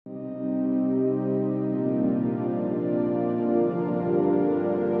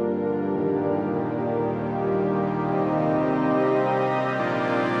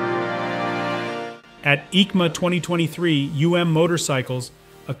At EICMA 2023 Motorcycles,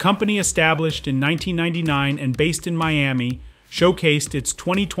 a company established in 1999 and based in Miami, showcased its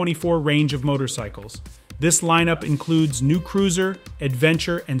 2024 range of motorcycles. This lineup includes new cruiser,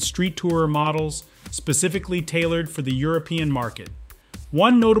 adventure, and street tourer models specifically tailored for the European market.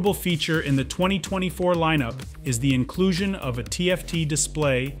 One notable feature in the 2024 lineup is the inclusion of a TFT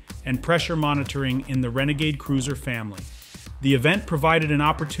display and pressure monitoring in the Renegade cruiser family. The event provided an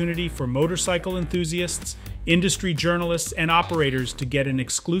opportunity for motorcycle enthusiasts, industry journalists, and operators to get an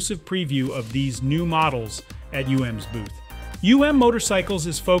exclusive preview of these new models at UM's booth. Motorcycles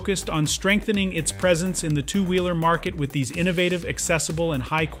is focused on strengthening its presence in the two-wheeler market with these innovative, accessible, and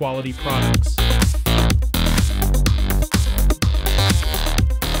high-quality products.